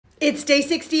It's day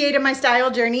 68 of my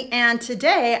style journey, and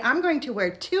today I'm going to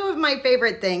wear two of my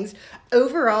favorite things,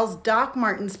 overalls, Doc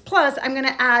Martens, plus I'm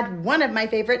gonna add one of my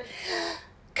favorite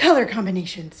color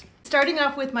combinations. Starting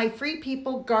off with my Free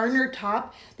People Garner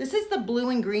top. This is the blue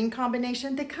and green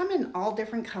combination. They come in all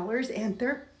different colors and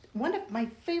they're one of my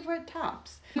favorite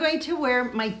tops. I'm going to wear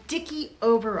my Dickies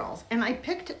overalls, and I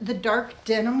picked the dark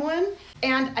denim one,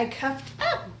 and I cuffed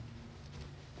up.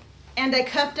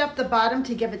 The bottom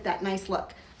to give it that nice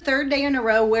look. Third day in a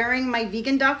row wearing my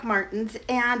vegan Doc Martens,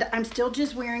 and I'm still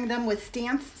just wearing them with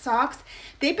stance socks.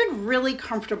 They've been really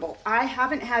comfortable. I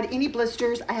haven't had any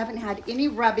blisters, I haven't had any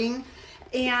rubbing,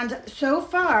 and so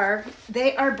far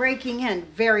they are breaking in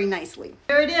very nicely.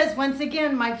 There it is, once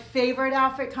again, my favorite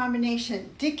outfit combination,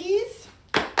 Dickies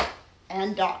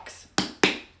and Docs.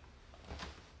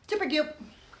 Super cute.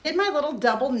 Did my little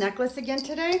double necklace again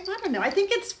today. I don't know, I think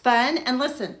it's fun, and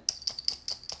listen,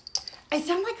 I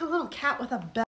sound like a little cat with a bell.